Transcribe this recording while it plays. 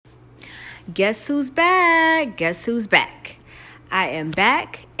Guess who's back? Guess who's back? I am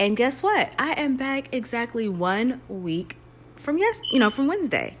back, and guess what? I am back exactly 1 week from from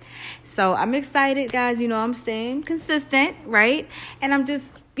Wednesday. So I'm excited, guys. I'm staying consistent, right? And I'm just,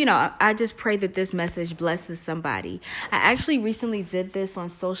 I just pray that this message blesses somebody. I actually recently did this on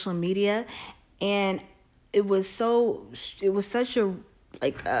social media, and it was such a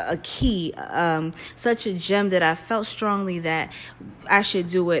key, such a gem that I felt strongly that I should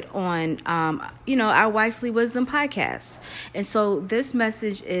do it on, our Wifely Wisdom podcast. And so this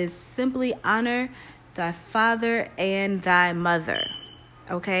message is simply honor thy father and thy mother.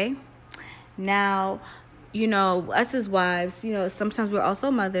 Okay. Now, us as wives, sometimes we're also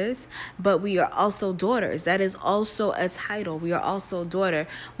mothers, but we are also daughters. That is also a title. We are also daughter.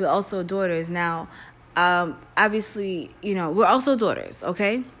 We're also daughters. Now, obviously, we're also daughters,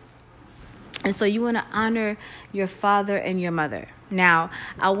 okay? And so you want to honor your father and your mother. Now,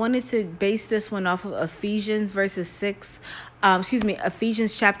 I wanted to base this one off of Ephesians chapter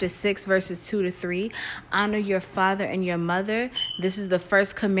 6, verses 2-3. Honor your father and your mother. This is the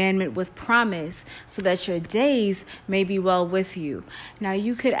first commandment with promise, so that your days may be well with you. Now,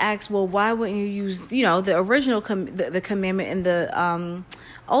 you could ask, well, why wouldn't you use, the original the commandment in the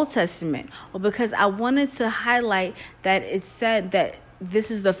Old Testament? Well, because I wanted to highlight that it said that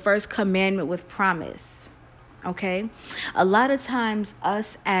this is the first commandment with promise. Okay. A lot of times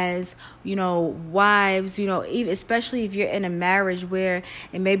us as, wives, especially if you're in a marriage where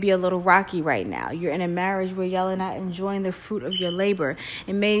it may be a little rocky right now. You're in a marriage where y'all are not enjoying the fruit of your labor.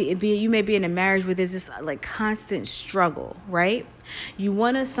 You may be in a marriage where there's this constant struggle, right?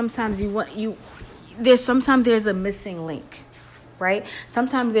 Sometimes there's a missing link, right?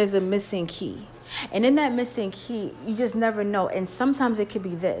 Sometimes there's a missing key. And in that missing key, you just never know. And sometimes it could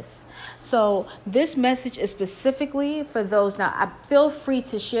be this. So this message is specifically for those. Now, I feel free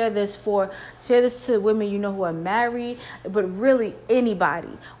to share this to women who are married, but really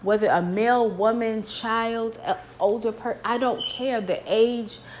anybody, whether a male, woman, child, older person, I don't care the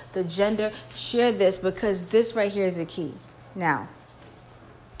age, the gender. Share this because this right here is a key. Now,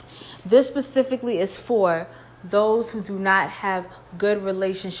 this specifically is for those who do not have good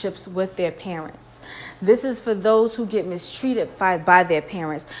relationships with their parents. This is for those who get mistreated by their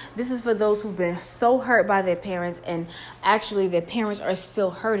parents. This is for those who've been so hurt by their parents and actually their parents are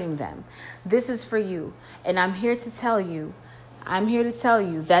still hurting them. This is for you. And I'm here to tell you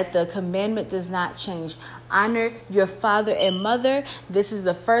that the commandment does not change. Honor your father and mother. This is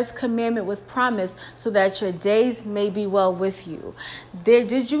the first commandment with promise, so that your days may be well with you.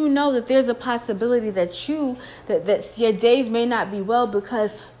 Did you know that there's a possibility that your days may not be well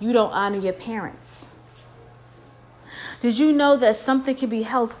because you don't honor your parents? Did you know that something can be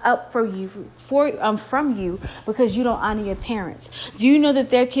held up from you because you don't honor your parents? Do you know that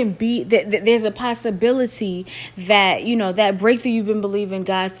there's a possibility that, that breakthrough you've been believing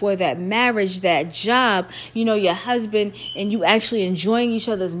God for, that marriage, that job, your husband and you actually enjoying each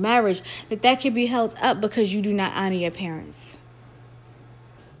other's marriage, that can be held up because you do not honor your parents?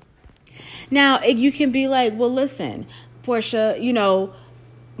 Now, you can be like, well, listen, Portia,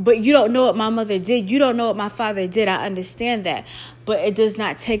 but you don't know what my mother did. You don't know what my father did. I understand that. But it does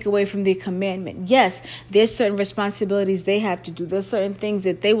not take away from the commandment. Yes, there's certain responsibilities they have to do. There's certain things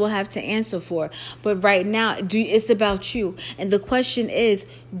that they will have to answer for. But right now, it's about you. And the question is,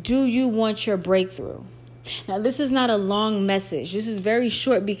 do you want your breakthrough? Now, this is not a long message. This is very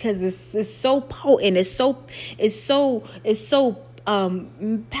short because it's so potent. It's so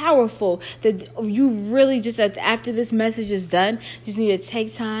powerful that you really just, after this message is done, just need to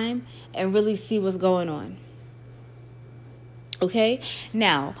take time and really see what's going on. Okay.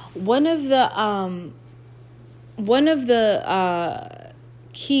 Now, one of the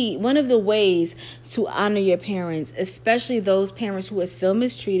ways to honor your parents, especially those parents who are still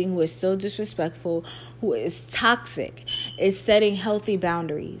mistreating, who are still disrespectful, who is toxic, is setting healthy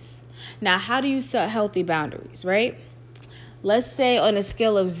boundaries. Now, how do you set healthy boundaries, right? Let's say on a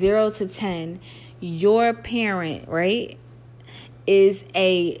scale of 0 to 10, your parent, right, is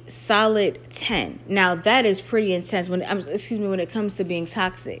a solid 10. Now, that is pretty intense when it comes to being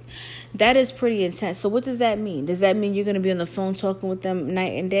toxic. That is pretty intense. So what does that mean? Does that mean you're going to be on the phone talking with them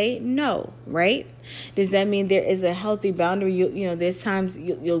night and day? No, right? Does that mean there is a healthy boundary? There's times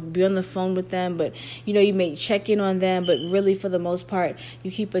you'll be on the phone with them, but, you may check in on them, but really for the most part, you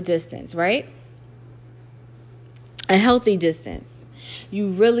keep a distance, right? A healthy distance.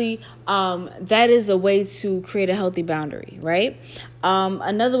 You really, that is a way to create a healthy boundary, right?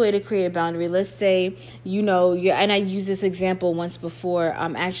 Another way to create a boundary, let's say, and I used this example once before,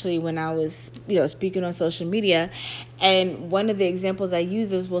 actually when I was, speaking on social media, And one of the examples I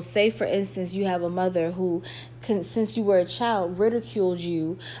use is, well, say, for instance, you have a mother who, since you were a child, ridiculed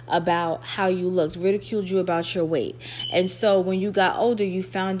you about how you looked, ridiculed you about your weight. And so when you got older, you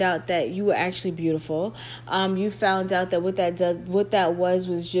found out that you were actually beautiful. You found out that what that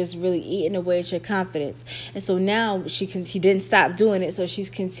was just really eating away at your confidence. And so now she didn't stop doing it, so she's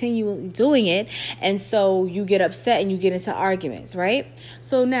continually doing it. And so you get upset and you get into arguments, right?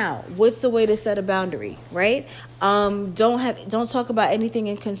 So now, what's the way to set a boundary, right? Don't talk about anything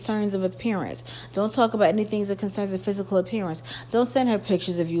in concerns of appearance. Don't talk about anything that concerns of physical appearance. Don't send her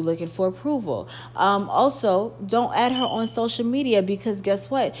pictures of you looking for approval. Also, don't add her on social media, because guess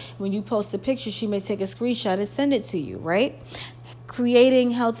what? When you post a picture, she may take a screenshot and send it to you, right?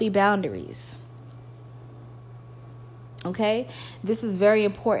 Creating healthy boundaries. Okay, this is very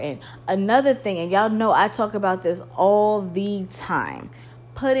important. Another thing, and y'all know I talk about this all the time,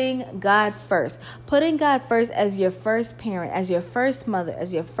 putting God first. Putting God first as your first parent, as your first mother,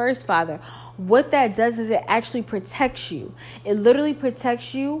 as your first father. What that does is it actually protects you. It literally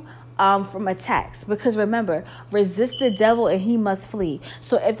protects you from attacks. Because remember, resist the devil and he must flee.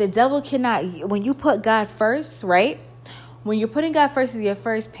 So if the devil cannot, when you put God first, right? When you're putting God first as your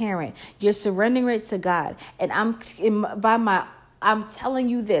first parent, you're surrendering it to God. And I'm telling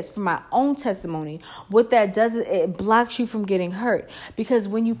you this from my own testimony. What that does is it blocks you from getting hurt. Because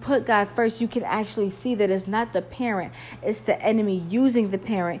when you put God first, you can actually see that it's not the parent. It's the enemy using the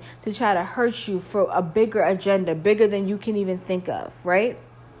parent to try to hurt you for a bigger agenda, bigger than you can even think of, right?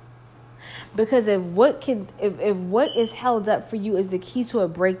 Because if what is held up for you is the key to a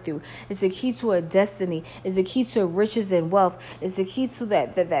breakthrough, it's the key to a destiny, it's the key to riches and wealth, it's the key to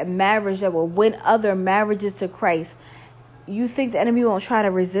that marriage that will win other marriages to Christ, you think the enemy won't try to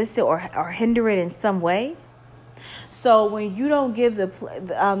resist it or hinder it in some way? So when you don't give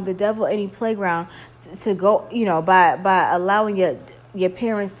the devil any playground to go, by allowing your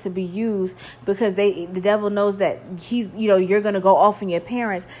parents to be used, because the devil knows that you're going to go off on your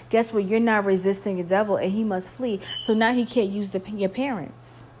parents. Guess what? You're not resisting the devil and he must flee. So now he can't use your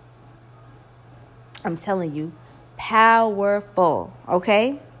parents. I'm telling you, powerful.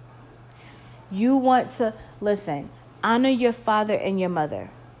 Okay. You want to listen, honor your father and your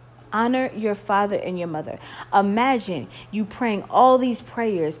mother. Honor your father and your mother. Imagine you praying all these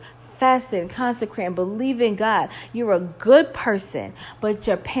prayers, fasting, consecrating, believing God. You're a good person, but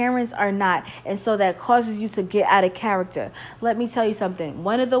your parents are not. And so that causes you to get out of character. Let me tell you something.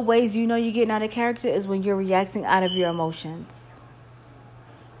 One of the ways you know you're getting out of character is when you're reacting out of your emotions.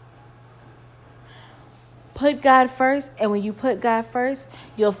 Put God first. And when you put God first,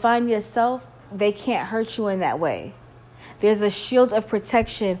 you'll find yourself, they can't hurt you in that way. There's a shield of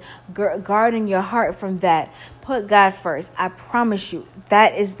protection guarding your heart from that. Put God first. I promise you,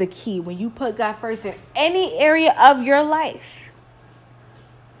 that is the key. When you put God first in any area of your life,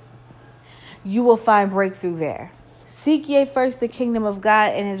 you will find breakthrough there. Seek ye first the kingdom of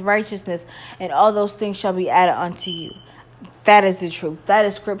God and his righteousness, and all those things shall be added unto you. That is the truth. That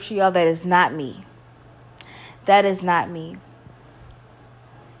is scripture, y'all. That is not me. That is not me.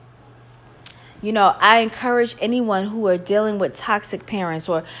 I encourage anyone who are dealing with toxic parents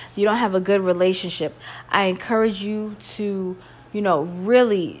or you don't have a good relationship. I encourage you to,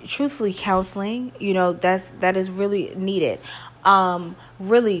 really truthfully counseling, that is really needed.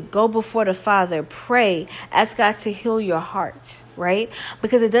 Really go before the Father, pray, ask God to heal your heart, right?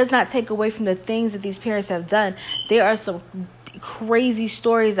 Because it does not take away from the things that these parents have done. There are some crazy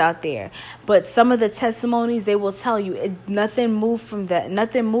stories out there, but some of the testimonies, they will tell you nothing moved for them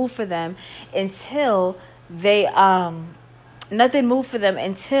until they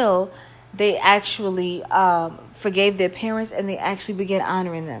actually forgave their parents and they actually began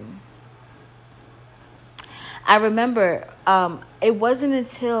honoring them. I remember it wasn't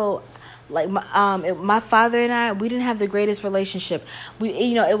until my father and I, we didn't have the greatest relationship.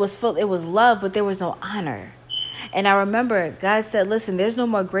 It was love, but there was no honor. And I remember God said, listen, there's no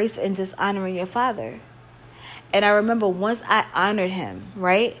more grace in dishonoring your father. And I remember once I honored him,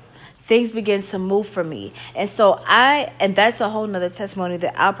 right, things began to move for me. And so and that's a whole nother testimony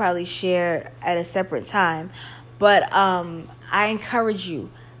that I'll probably share at a separate time. But I encourage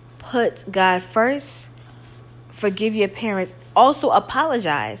you, put God first. Forgive your parents. Also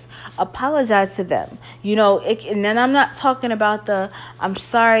apologize to them. And then I'm not talking about I'm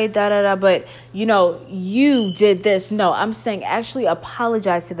sorry, but you did this. No, I'm saying actually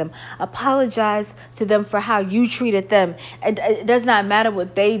apologize to them. Apologize to them for how you treated them. It does not matter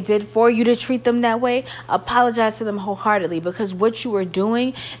what they did for you to treat them that way. Apologize to them wholeheartedly, because what you are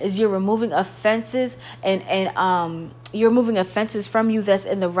doing is you're removing offenses and You're removing offenses from you that's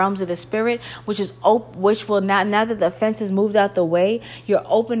in the realms of the spirit, which will not, now that the offense is moved out the way, you're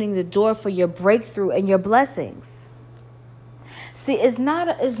opening the door for your breakthrough and your blessings. See, it's not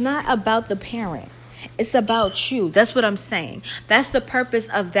about the parent. It's about you. That's what I'm saying. That's the purpose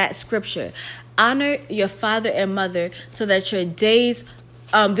of that scripture. Honor your father and mother so that your days,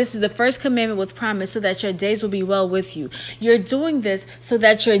 this is the first commandment with promise, so that your days will be well with you. You're doing this so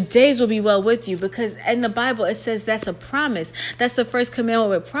that your days will be well with you, because in the Bible it says that's a promise. That's the first commandment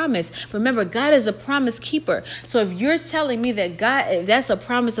with promise. Remember, God is a promise keeper. So if you're telling me that if that's a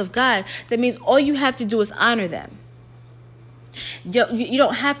promise of God, that means all you have to do is honor them. You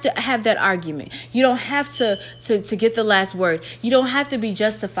don't have to have that argument. You don't have to get the last word. You don't have to be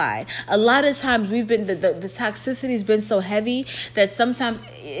justified. A lot of times the toxicity has been so heavy that sometimes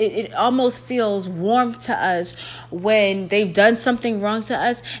it almost feels warm to us when they've done something wrong to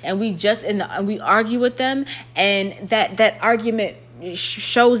us, and we argue with them, and that argument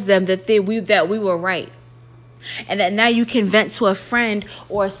shows them that we were right. And that now you can vent to a friend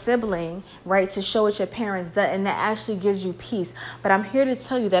or a sibling, right, to show what your parents done, and that actually gives you peace. But I'm here to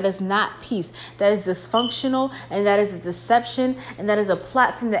tell you that is not peace. That is dysfunctional, and that is a deception, and that is a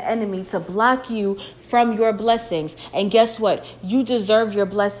plot from the enemy to block you from your blessings. And guess what? You deserve your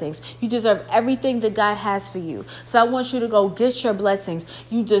blessings. You deserve everything that God has for you. So I want you to go get your blessings.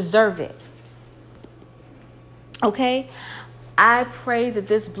 You deserve it. Okay? I pray that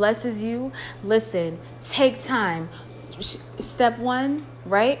this blesses you. Listen, take time. Step 1,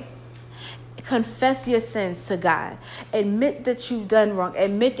 right? Confess your sins to God. Admit that you've done wrong.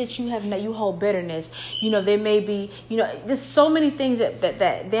 Admit that you hold bitterness. There may be, there's so many things that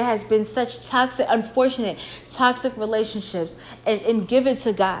there has been such unfortunate toxic relationships, and give it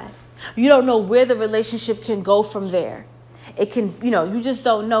to God. You don't know where the relationship can go from there. It can, you just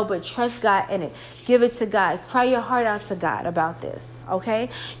don't know, but trust God in it. Give it to God. Cry your heart out to God about this, okay?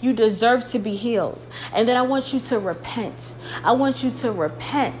 You deserve to be healed. And then I want you to repent. I want you to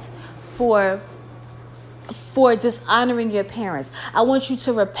repent for dishonoring your parents. I want you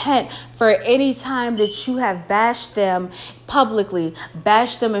to repent for any time that you have bashed them publicly,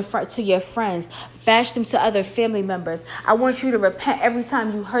 bashed them in front to your friends, bashed them to other family members. I want you to repent every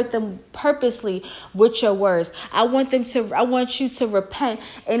time you hurt them purposely with your words. I want you to repent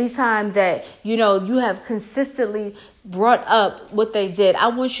anytime that you have consistently brought up what they did. I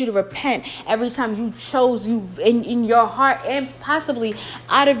want you to repent every time you chose in your heart and possibly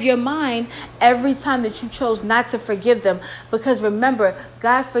out of your mind, every time that you chose not to forgive them. Because remember,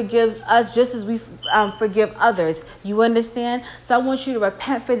 God forgives us just as we forgive others. You understand? So I want you to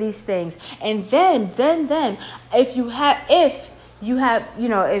repent for these things. And then if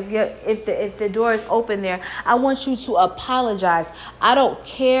the door is open there, I want you to apologize. I don't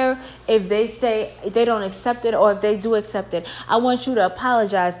care if they say they don't accept it or if they do accept it. I want you to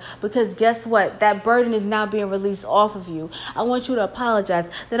apologize, because guess what? That burden is now being released off of you. I want you to apologize.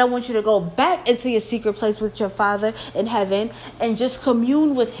 Then I want you to go back into your secret place with your Father in heaven and just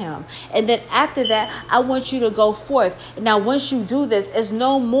commune with Him. And then after that, I want you to go forth. Now, once you do this, it's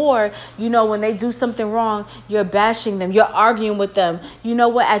no more, when they do something wrong, you're bashing them, you're arguing with them. You know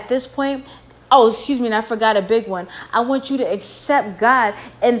what? At this point, and I forgot a big one. I want you to accept God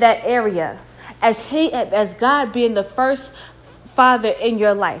in that area as God being the first father in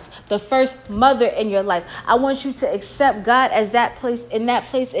your life, the first mother in your life. I want you to accept God as that place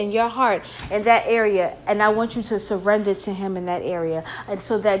in your heart, in that area. And I want you to surrender to Him in that area, and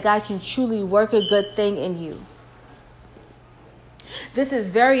so that God can truly work a good thing in you. This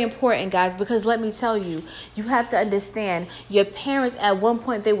is very important, guys, because let me tell you, you have to understand your parents at one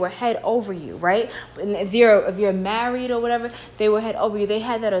point, they were head over you, right? And if you're married or whatever, they were head over you. They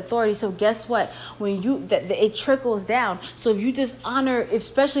had that authority. So guess what? When it trickles down. So if you dishonor,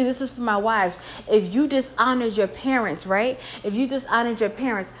 especially this is for my wives, if you dishonored your parents, right? If you dishonored your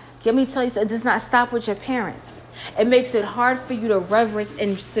parents, let me tell you something, it does not stop with your parents. It makes it hard for you to reverence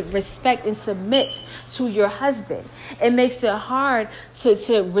and respect and submit to your husband. It makes it hard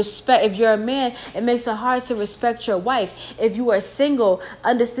to respect. If you're a man, it makes it hard to respect your wife. If you are single,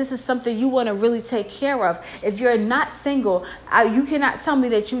 this is something you want to really take care of. If you're not single, you cannot tell me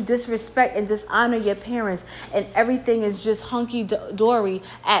that you disrespect and dishonor your parents and everything is just hunky-dory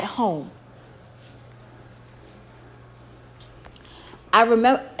at home. I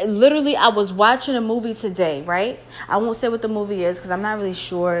remember, literally, I was watching a movie today, right? I won't say what the movie is because I'm not really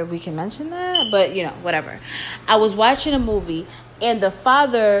sure if we can mention that, but, whatever. I was watching a movie, And the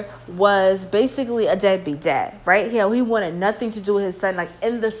father was basically a deadbeat dad, right? He wanted nothing to do with his son. Like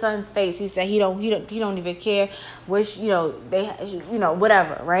in the son's face, he said he don't even care. Wish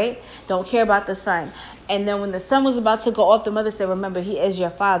whatever, right? Don't care about the son. And then when the son was about to go off, the mother said, "Remember, he is your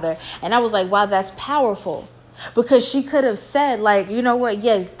father." And I was like, wow, that's powerful, because she could have said, like, you know what?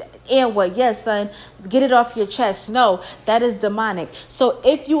 Yes. And what? Yes, son, get it off your chest. No, that is demonic. So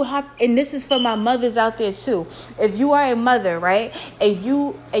if you have, and this is for my mothers out there too, if you are a mother, right, and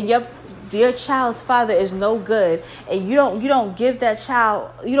your child's father is no good, and you don't give that child,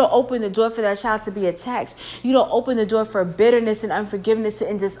 you don't open the door for that child to be attacked. You don't open the door for bitterness and unforgiveness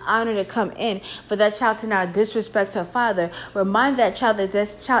and dishonor to come in, for that child to now disrespect her father. Remind that child that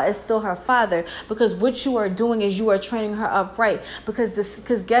this child is still her father, because what you are doing is you are training her up right. Because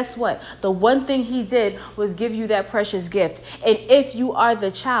guess what? The one thing he did was give you that precious gift. And if you are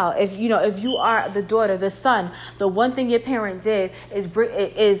the child, if you are the daughter, the son, the one thing your parent did is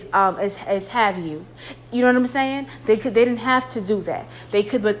have you. You know what I'm saying? They didn't have to do that. They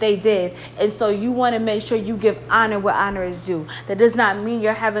could, but they did. And so you want to make sure you give honor where honor is due. That does not mean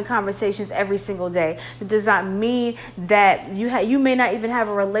you're having conversations every single day. It does not mean that you may not even have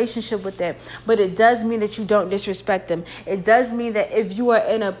a relationship with them, but it does mean that you don't disrespect them. It does mean that if you are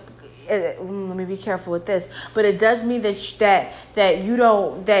in a let me be careful with this, but it does mean that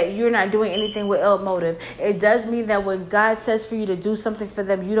you're not doing anything with ill motive. It does mean that when God says for you to do something for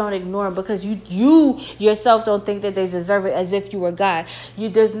them, you don't ignore them, because you yourself don't think that they deserve it, as if you were God. You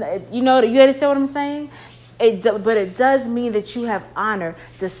understand what I'm saying? But it does mean that you have honor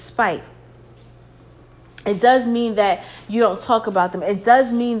despite. It does mean that you don't talk about them. It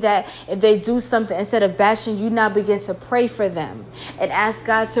does mean that if they do something, instead of bashing, you now begin to pray for them and ask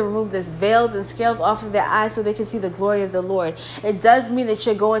God to remove this veils and scales off of their eyes so they can see the glory of the Lord. It does mean that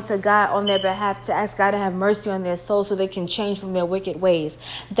you're going to God on their behalf to ask God to have mercy on their soul so they can change from their wicked ways.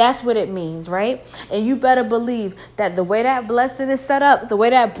 That's what it means, right? And you better believe that the way that blessing is set up, the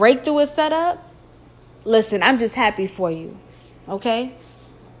way that breakthrough is set up, listen, I'm just happy for you, okay?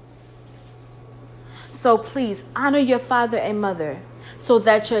 So please honor your father and mother, so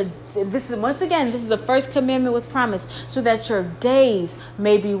that this is the first commandment with promise, so that your days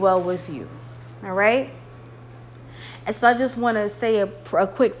may be well with you. All right. And so I just want to say a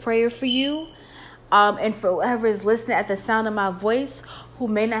quick prayer for you. And for whoever is listening at the sound of my voice, who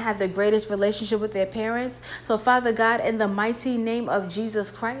may not have the greatest relationship with their parents. So, Father God, in the mighty name of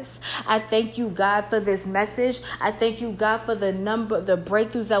Jesus Christ, I thank you, God, for this message. I thank you, God, for the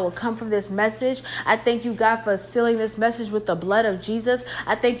breakthroughs that will come from this message. I thank you, God, for sealing this message with the blood of Jesus.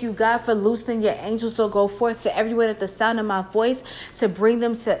 I thank you, God, for loosening your angels to go forth to everyone at the sound of my voice, to bring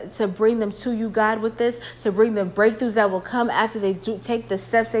them to you, God, with this, to bring them breakthroughs that will come after they do take the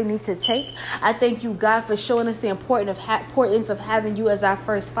steps they need to take. I thank you, God, for showing us the importance of having you as our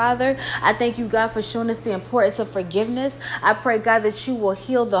first father. I thank you, God, for showing us the importance of forgiveness. I pray, God, that you will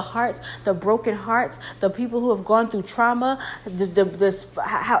heal the hearts, the broken hearts, the people who have gone through trauma,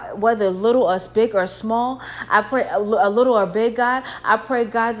 whether little or big or small. I pray a little or big, God. I pray,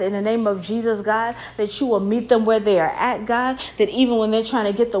 God, that in the name of Jesus, God, that you will meet them where they are at, God, that even when they're trying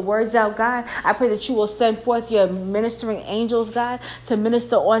to get the words out, God, I pray that you will send forth your ministering angels, God, to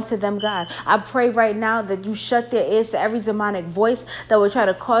minister onto them, God. I pray right now that you shut their ears to every demonic voice that will try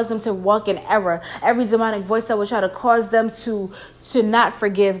to cause them to walk in error, every demonic voice that will try to cause them to not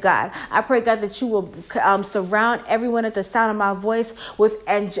forgive, God. I pray, God, that you will surround everyone at the sound of my voice with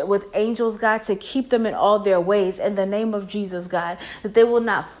angels, God, to keep them in all their ways in the name of Jesus, God, that they will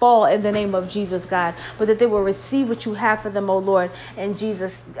not fall in the name of Jesus, God, but that they will receive what you have for them, oh Lord, in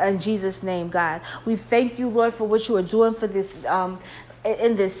Jesus' name, God. We thank you, Lord, for what you are doing for this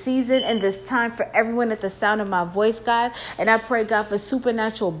in this season, in this time, for everyone at the sound of my voice, God. And I pray, God, for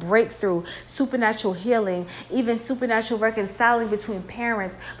supernatural breakthrough, supernatural healing, even supernatural reconciling between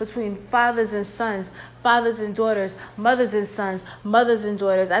parents, between fathers and sons, fathers and daughters, mothers and sons, mothers and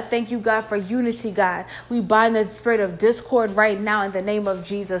daughters. I thank you, God, for unity, God. We bind the spirit of discord right now in the name of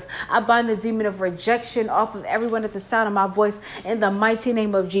Jesus. I bind the demon of rejection off of everyone at the sound of my voice in the mighty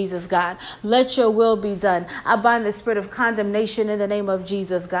name of Jesus, God. Let your will be done. I bind the spirit of condemnation in the name of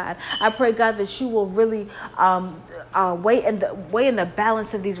Jesus, God. I pray, God, that you will really weigh in the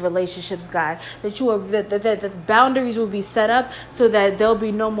balance of these relationships, God. That the boundaries will be set up so that there'll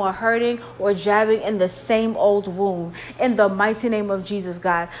be no more hurting or jabbing in the same old wound. In the mighty name of Jesus,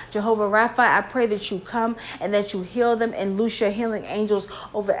 God. Jehovah Rapha, I pray that you come and that you heal them and loose your healing angels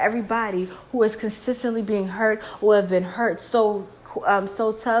over everybody who is consistently being hurt or have been hurt so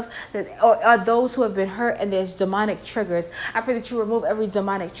so tough, that are those who have been hurt and there's demonic triggers. I pray that you remove every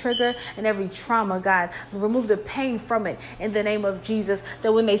demonic trigger and every trauma, God. Remove the pain from it in the name of Jesus.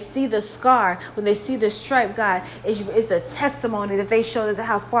 That when they see the scar, when they see the stripe, God, it's a testimony that they show that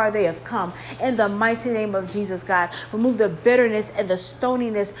how far they have come. In the mighty name of Jesus, God. Remove the bitterness and the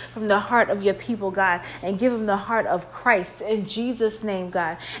stoniness from the heart of your people, God, and give them the heart of Christ in Jesus' name,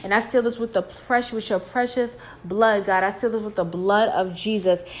 God. And I seal this with your precious blood, God. I seal this with the blood of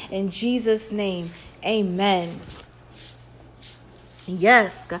Jesus in Jesus' name. Amen.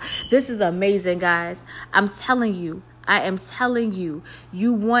 Yes, God. This is amazing, guys. I am telling you,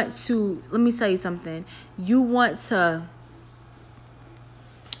 you want to, let me tell you something. You want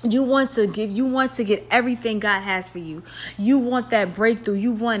to get everything God has for you. You want that breakthrough.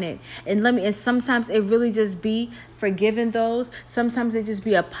 You want it. And sometimes it really just be forgiving those. Sometimes it just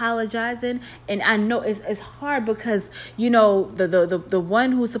be apologizing. And I know it's hard because, the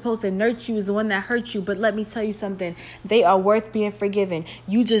one who's supposed to nurture you is the one that hurt you. But let me tell you something. They are worth being forgiven.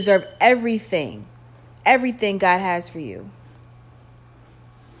 You deserve everything God has for you.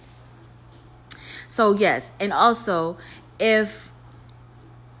 So yes. And also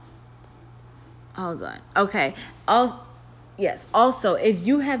hold on. Okay. Also, if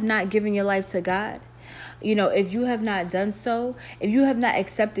you have not given your life to God, if you have not done so, if you have not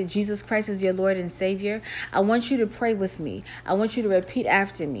accepted Jesus Christ as your Lord and Savior, I want you to pray with me. I want you to repeat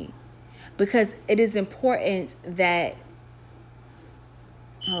after me, because it is important that,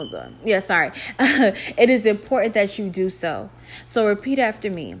 hold on. Yeah, sorry. It is important that you do so. So repeat after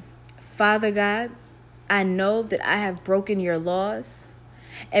me. Father God, I know that I have broken your laws,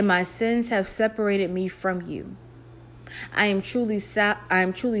 and my sins have separated me from you. I am truly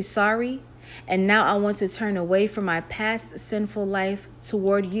sorry, and now I want to turn away from my past sinful life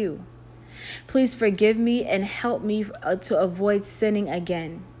toward you. Please forgive me and help me to avoid sinning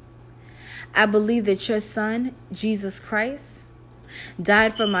again. I believe that your Son, Jesus Christ,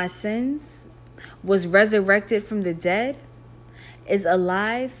 died for my sins, was resurrected from the dead, is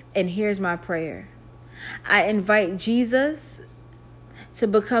alive, and hears my prayer. I invite Jesus to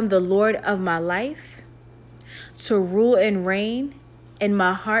become the Lord of my life, to rule and reign in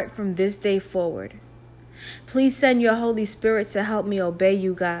my heart from this day forward. Please send your Holy Spirit to help me obey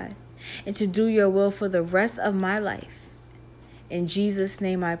you, God, and to do your will for the rest of my life. In Jesus'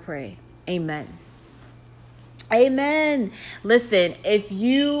 name I pray. Amen. Amen. Listen, if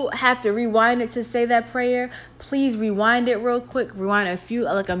you have to rewind it to say that prayer, please rewind it real quick. Rewind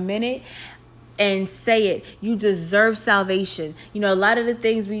a minute. And say it. You deserve salvation. A lot of the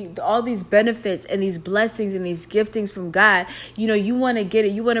things all these benefits and these blessings and these giftings from God, you want to get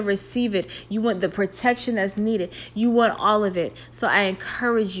it. You want to receive it. You want the protection that's needed. You want all of it. So I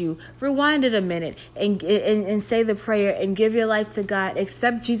encourage you, rewind it a minute and say the prayer and give your life to God.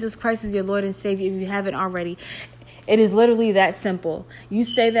 Accept Jesus Christ as your Lord and Savior if you haven't already. It is literally that simple. You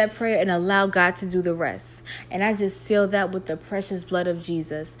say that prayer and allow God to do the rest. And I just seal that with the precious blood of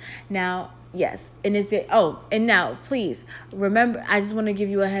Jesus. Now, yes. And now, please remember, I just want to give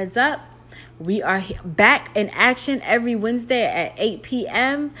you a heads up. We are back in action every Wednesday at 8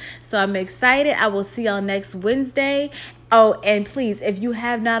 p.m. So I'm excited. I will see y'all next Wednesday. Oh, and please, if you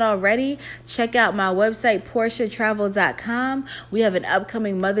have not already, check out my website, PortiaTravel.com. We have an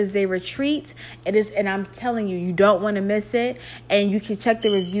upcoming Mother's Day retreat. And I'm telling you, you don't want to miss it. And you can check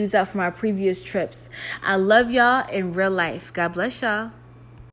the reviews out from our previous trips. I love y'all in real life. God bless y'all.